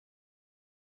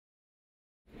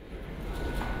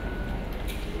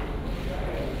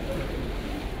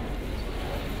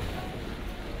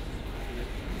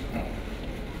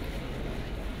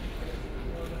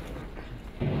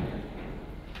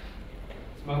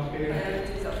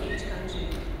priorities of each country.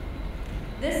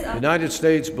 The United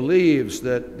States believes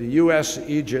that the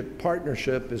U.S.-Egypt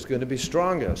partnership is going to be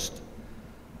strongest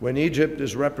when Egypt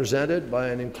is represented by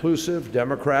an inclusive,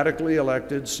 democratically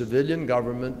elected civilian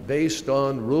government based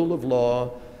on rule of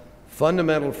law,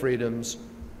 fundamental freedoms,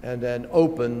 and an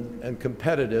open and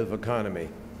competitive economy.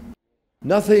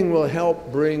 Nothing will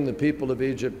help bring the people of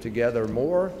Egypt together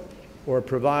more, or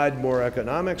provide more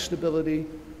economic stability,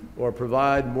 or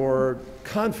provide more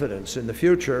confidence in the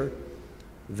future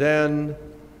than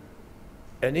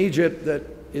an Egypt that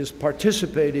is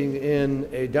participating in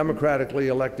a democratically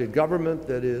elected government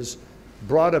that is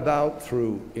brought about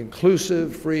through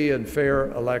inclusive, free, and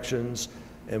fair elections.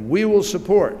 And we will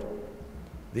support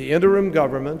the interim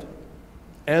government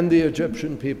and the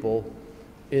Egyptian people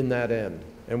in that end.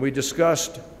 And we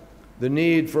discussed the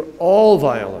need for all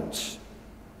violence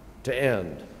to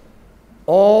end.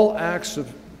 All acts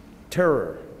of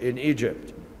terror in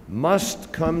Egypt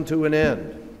must come to an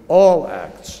end. All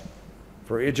acts,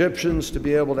 for Egyptians to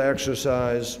be able to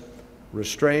exercise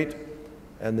restraint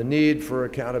and the need for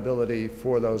accountability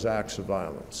for those acts of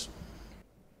violence.